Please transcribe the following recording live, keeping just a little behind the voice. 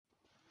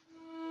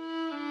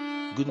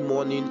Good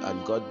morning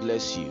and God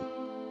bless you.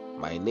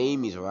 My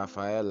name is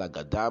Raphael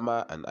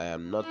Lagadama and I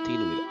am nothing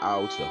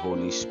without the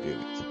Holy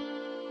Spirit.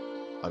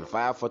 On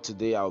Fire for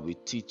today, I'll be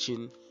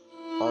teaching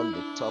on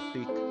the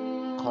topic,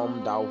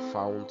 Come thou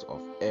fount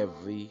of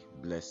every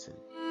blessing.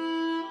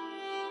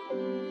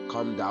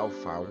 Come thou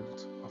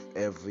fount of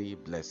every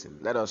blessing.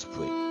 Let us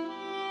pray.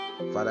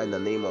 Father, in the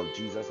name of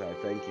Jesus, I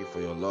thank you for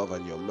your love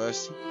and your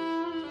mercy.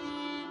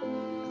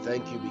 I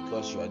thank you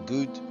because you are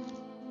good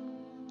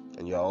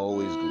and you are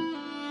always good.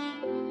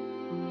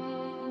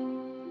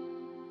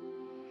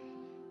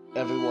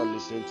 Everyone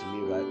listening to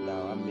me right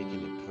now, I'm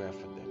making a prayer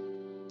for them.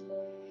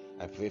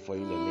 I pray for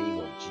you in the name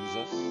of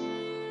Jesus,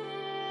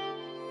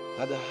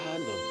 that the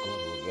hand of God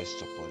will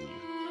rest upon you,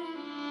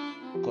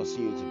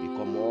 causing you to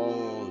become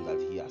all that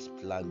He has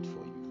planned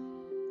for you.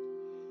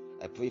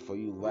 I pray for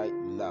you right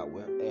now,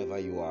 wherever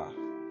you are,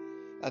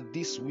 that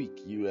this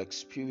week you will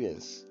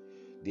experience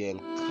the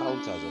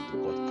encounters of the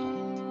God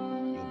kind.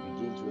 You'll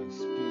begin to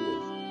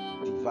experience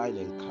divine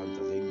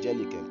encounters,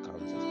 angelic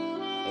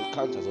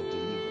encounters of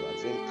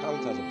deliverance,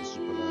 encounters of the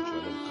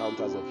supernatural,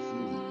 encounters of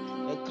healing,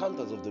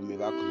 encounters of the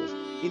miraculous,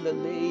 in the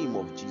name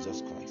of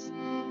Jesus Christ,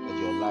 that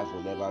your life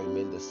will never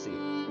remain the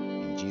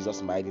same. In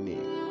Jesus' mighty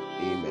name,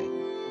 amen.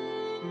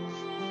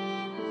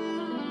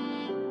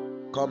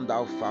 Come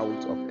thou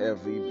fount of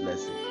every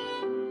blessing.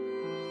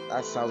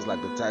 That sounds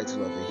like the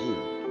title of a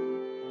hymn.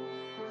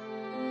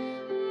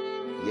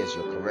 Yes,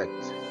 you're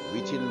correct.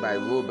 Written by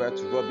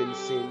Robert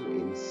Robinson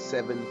in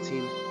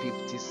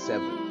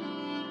 1757.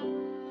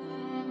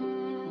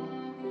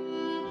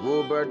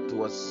 Robert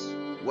was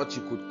what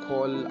you could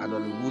call an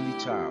unruly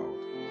child,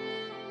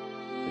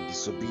 a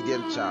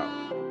disobedient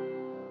child,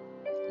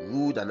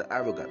 rude and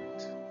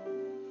arrogant.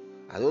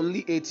 At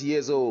only 8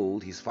 years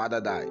old, his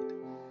father died,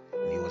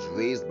 and he was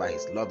raised by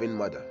his loving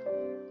mother.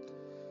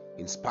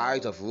 In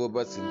spite of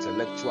Robert's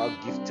intellectual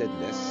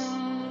giftedness,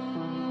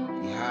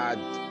 he had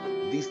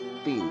this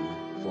thing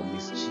for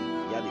mischief.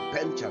 He had a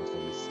penchant for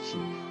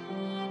mischief.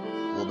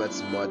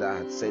 Robert's mother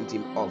had sent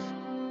him off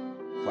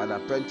for an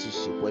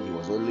apprenticeship when he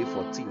was only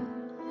 14.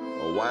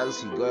 But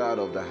once he got out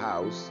of the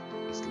house,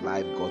 his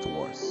life got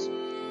worse.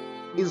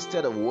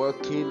 Instead of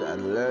working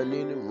and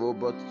learning,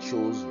 Robert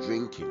chose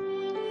drinking,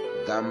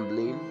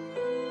 gambling,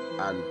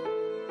 and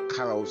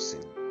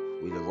carousing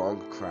with the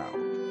wrong crowd.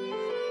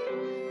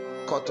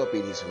 Caught up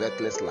in his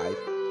reckless life,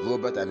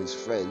 Robert and his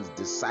friends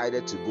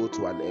decided to go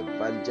to an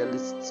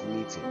evangelist's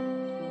meeting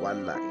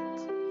one night,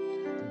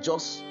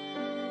 just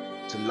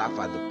to laugh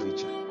at the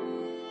preacher.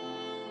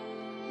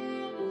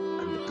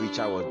 And the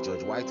preacher was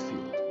George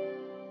Whitefield.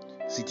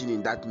 Sitting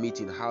in that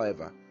meeting,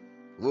 however,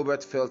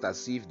 Robert felt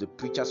as if the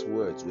preacher's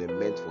words were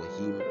meant for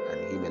him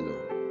and him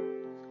alone.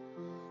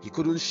 He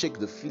couldn't shake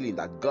the feeling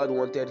that God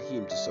wanted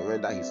him to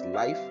surrender his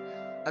life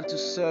and to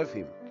serve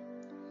him.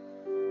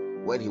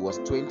 When he was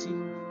 20,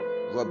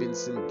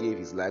 Robinson gave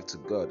his life to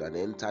God and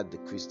entered the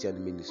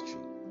Christian ministry.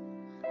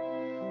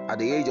 At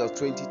the age of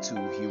 22,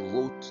 he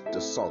wrote the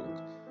song,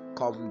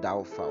 Come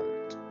Thou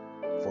Fount,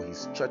 for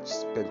his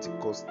church's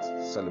Pentecost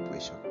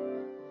celebration.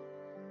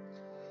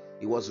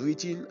 It was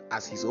written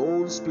as his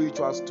own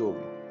spiritual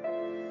story,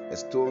 a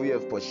story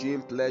of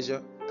pursuing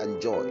pleasure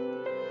and joy,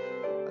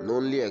 and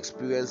only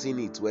experiencing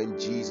it when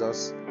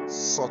Jesus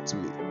sought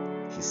me,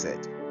 he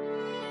said.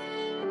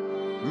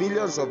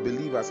 Millions of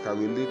believers can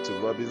relate to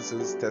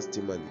Robinson's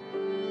testimony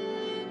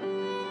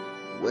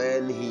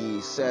when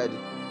he said,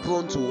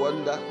 prone to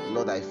wonder,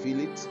 Lord, I feel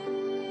it,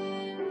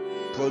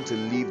 prone to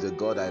leave the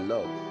God I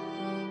love,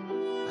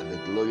 and the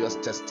glorious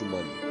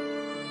testimony,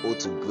 oh,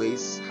 to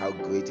grace, how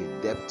great a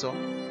debtor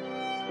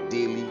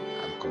daily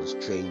I'm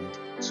constrained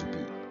to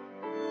be.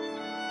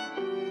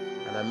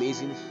 An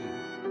amazing hymn.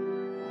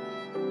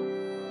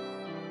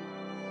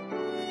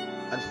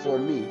 And for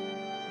me,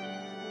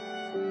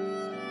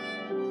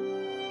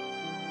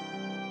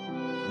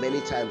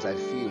 many times I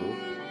feel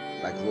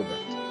like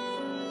Robert.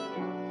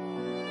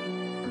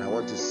 And I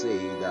want to say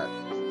that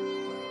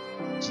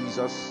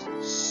Jesus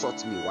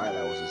sought me while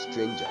I was a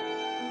stranger,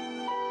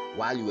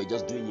 while you were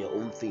just doing your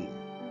own thing,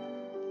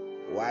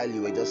 while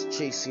you were just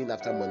chasing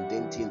after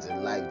mundane things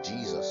in life.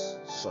 Jesus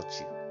sought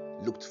you,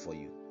 looked for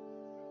you,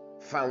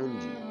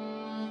 found you.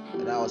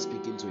 And I was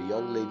speaking to a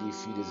young lady a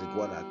few days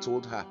ago, and I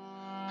told her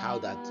how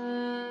that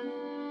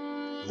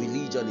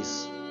religion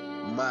is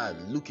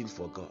man looking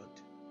for God.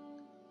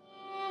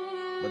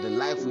 But the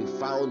life we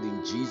found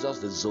in Jesus,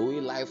 the Zoe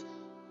life,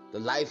 the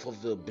life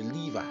of the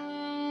believer,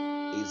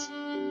 is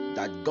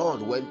that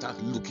God went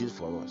out looking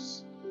for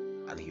us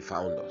and He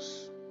found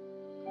us.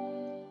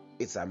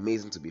 It's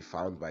amazing to be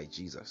found by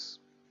Jesus.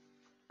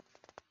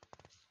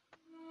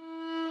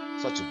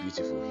 Such a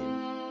beautiful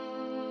hymn.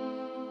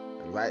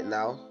 And right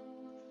now,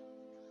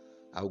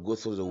 I'll go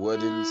through the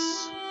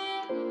wordings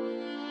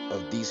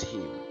of this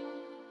hymn.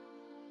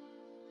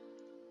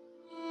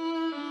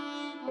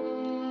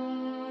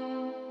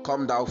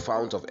 Come thou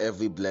fount of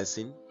every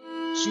blessing,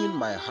 tune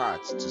my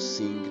heart to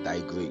sing thy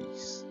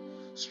grace.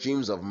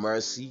 Streams of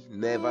mercy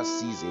never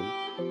ceasing,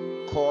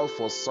 call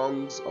for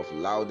songs of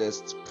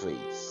loudest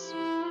praise.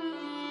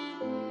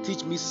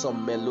 Teach me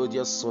some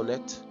melodious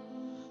sonnet,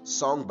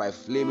 sung by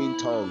flaming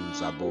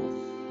tongues above.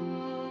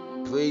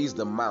 Praise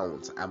the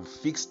mount, I'm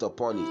fixed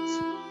upon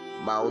it,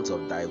 mount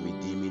of thy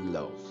redeeming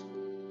love.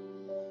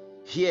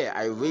 Here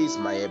I raise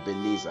my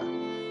Ebenezer,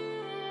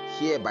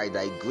 here by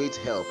thy great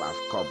help I've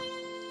come,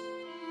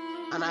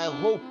 and I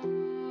hope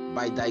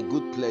by thy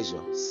good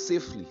pleasure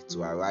safely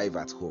to arrive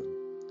at home.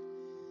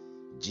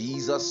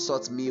 Jesus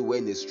sought me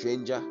when a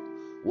stranger,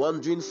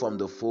 wandering from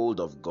the fold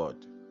of God.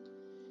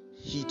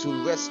 He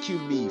to rescue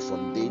me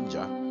from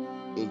danger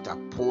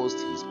interposed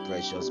his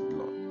precious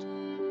blood.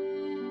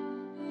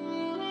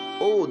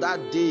 Oh,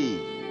 that day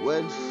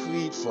when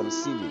freed from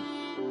sinning,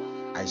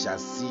 I shall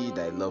see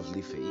thy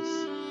lovely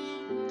face.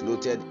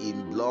 Clothed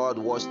in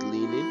blood-washed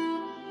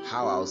linen,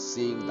 how I'll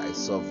sing thy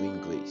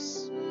sovereign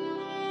grace.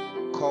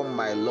 Come,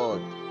 my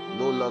Lord,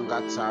 no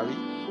longer tarry.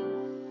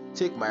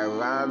 Take my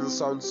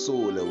ransomed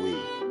soul away.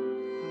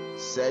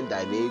 Send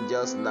thine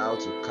angels now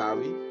to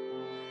carry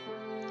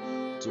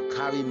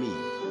me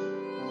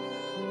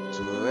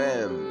to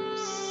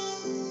realms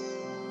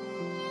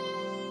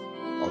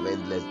of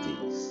endless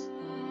days.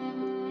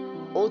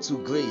 Oh, to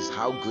grace,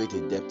 how great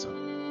a debtor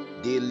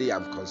daily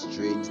I'm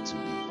constrained to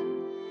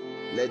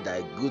be. Let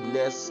thy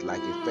goodness,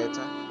 like a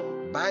fetter,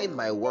 bind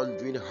my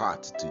wandering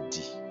heart to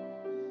thee.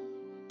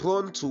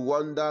 Prone to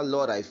wonder,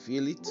 Lord, I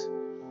feel it,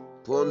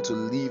 prone to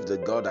leave the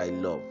God I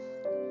love.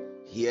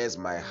 Here's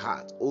my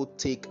heart, oh,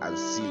 take and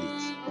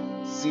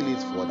seal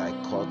it for thy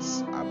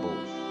courts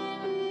above.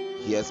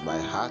 Here's my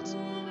heart,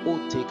 oh,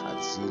 take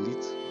and seal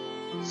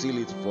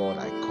it for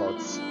thy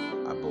courts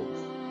above.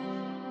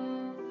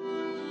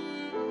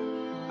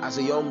 As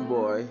a young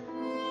boy,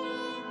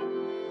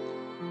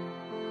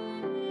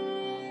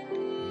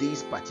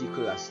 this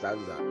particular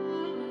stanza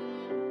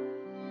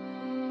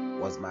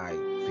was my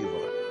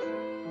favorite.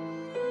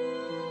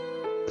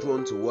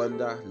 Prone to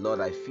wonder,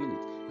 Lord, I feel it.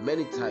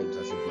 Many times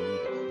as a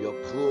believer, you're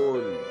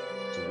prone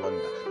to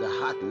wonder. The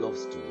heart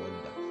loves to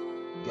wonder.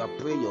 You are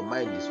praying, your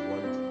mind is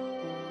wondering.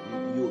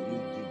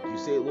 You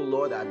say, oh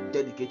Lord, I'm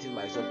dedicating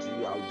myself to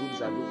you. I'll do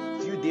this. I'll do. A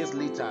few days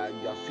later,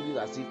 you are feeling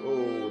as if,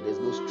 oh, there's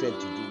no strength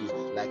to do this.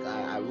 Like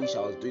I wish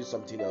I was doing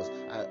something else.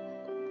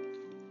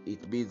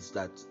 It means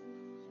that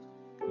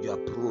you are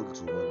prone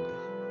to wonder.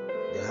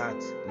 The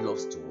heart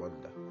loves to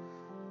wonder.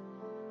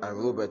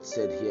 And Robert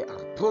said here,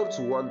 I'm prone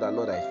to wonder,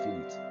 Lord, I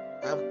feel it.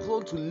 I'm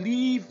prone to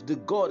leave the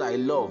God I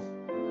love.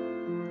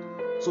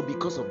 So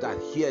because of that,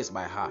 here is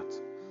my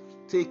heart.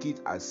 Take it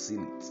and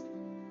seal it.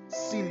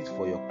 Seal it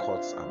for your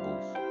courts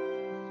above,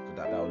 so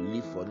that I will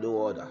live for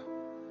no other,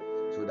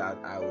 so that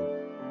I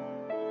will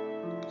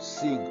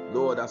sing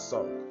no other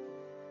song,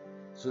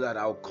 so that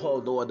I will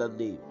call no other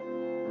name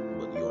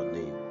but your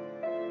name.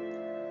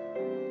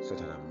 Such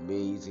an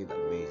amazing,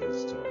 amazing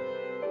story.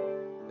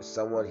 There's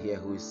someone here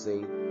who is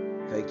saying,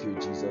 thank you,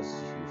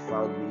 Jesus. You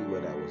found me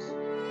when I was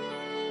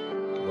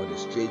but a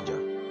stranger.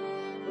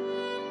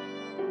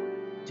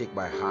 Take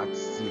my heart,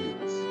 seal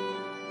it.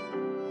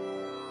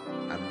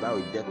 I'm now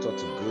a debtor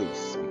to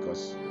grace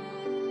because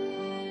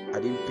I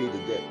didn't pay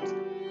the debt,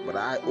 but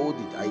I owed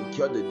it. I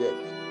incurred the debt.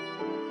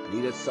 I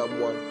needed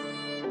someone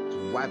to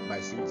wipe my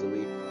sins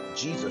away.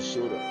 Jesus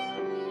showed up,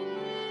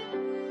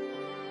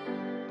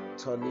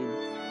 turning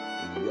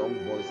a young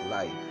boy's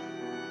life,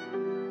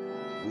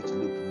 which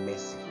looked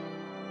messy,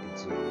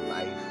 into a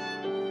life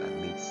that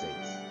made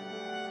sense.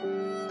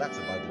 That's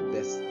about the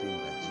best thing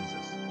that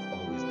Jesus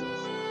always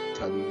does,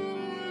 turning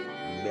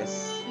mess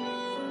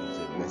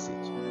into a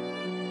message.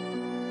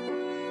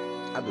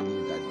 I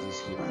believe that this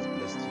hymn has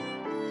blessed you.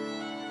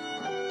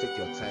 Take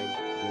your time,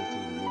 go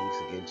through the lyrics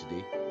again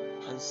today,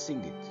 and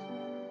sing it.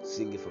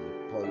 Sing it from a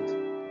point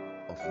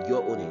of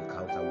your own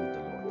encounter with the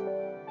Lord.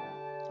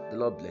 The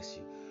Lord bless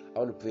you. I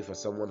want to pray for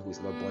someone who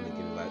is not born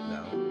again right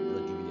now,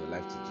 not giving your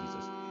life to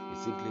Jesus. It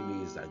simply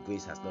means that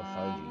grace has not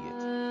found you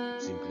yet.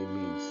 It simply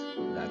means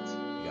that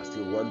you are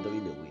still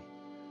wandering away.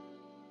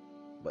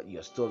 But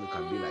your story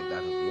can be like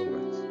that of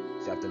Robert.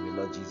 Say after me,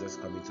 Lord Jesus,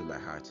 come into my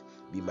heart.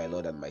 Be my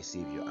Lord and my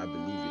Savior. I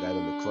believe you died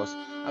on the cross.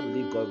 I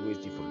believe God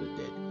raised you from the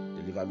dead.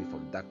 Deliver me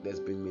from darkness.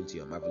 Bring me into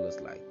your marvelous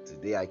light.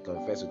 Today I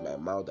confess with my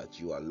mouth that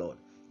you are Lord.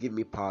 Give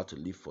me power to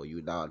live for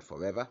you now and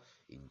forever.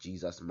 In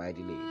Jesus'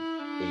 mighty name.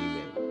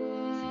 Amen.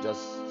 If you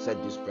just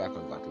said this prayer,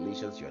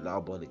 congratulations. You are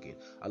now born again.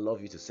 I'd love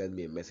you to send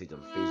me a message on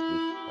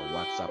Facebook or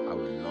WhatsApp. I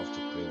would love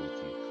to pray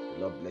with you. The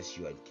Lord bless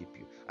you and keep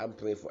you. I'm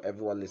praying for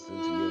everyone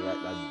listening to me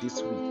right now.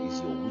 This week is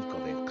your week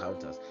of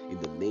encounters. In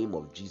the name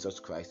of Jesus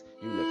Christ,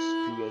 you will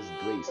experience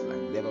grace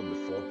like never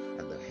before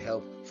and the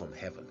help from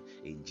heaven.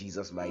 In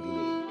Jesus' mighty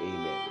name,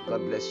 amen.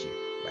 God bless you.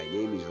 My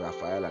name is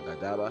Raphael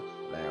Agadama,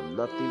 and I am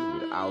nothing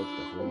without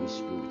the Holy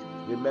Spirit.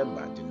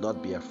 Remember, do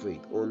not be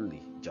afraid,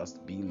 only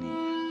just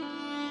believe.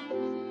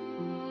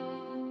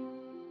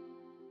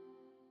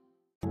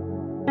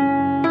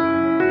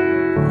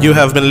 You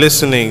have been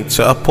listening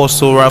to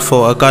Apostle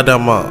Raphael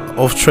Agadama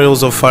of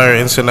Trails of Fire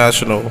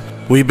International.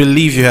 We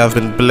believe you have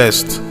been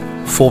blessed.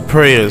 For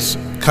prayers,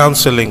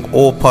 counseling,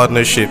 or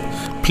partnership,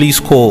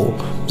 please call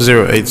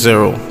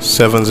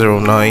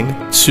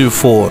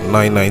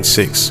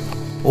 080-709-24996.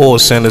 or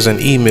send us an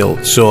email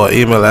to our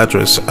email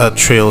address at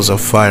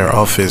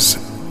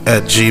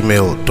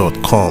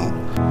trailsoffireoffice@gmail.com.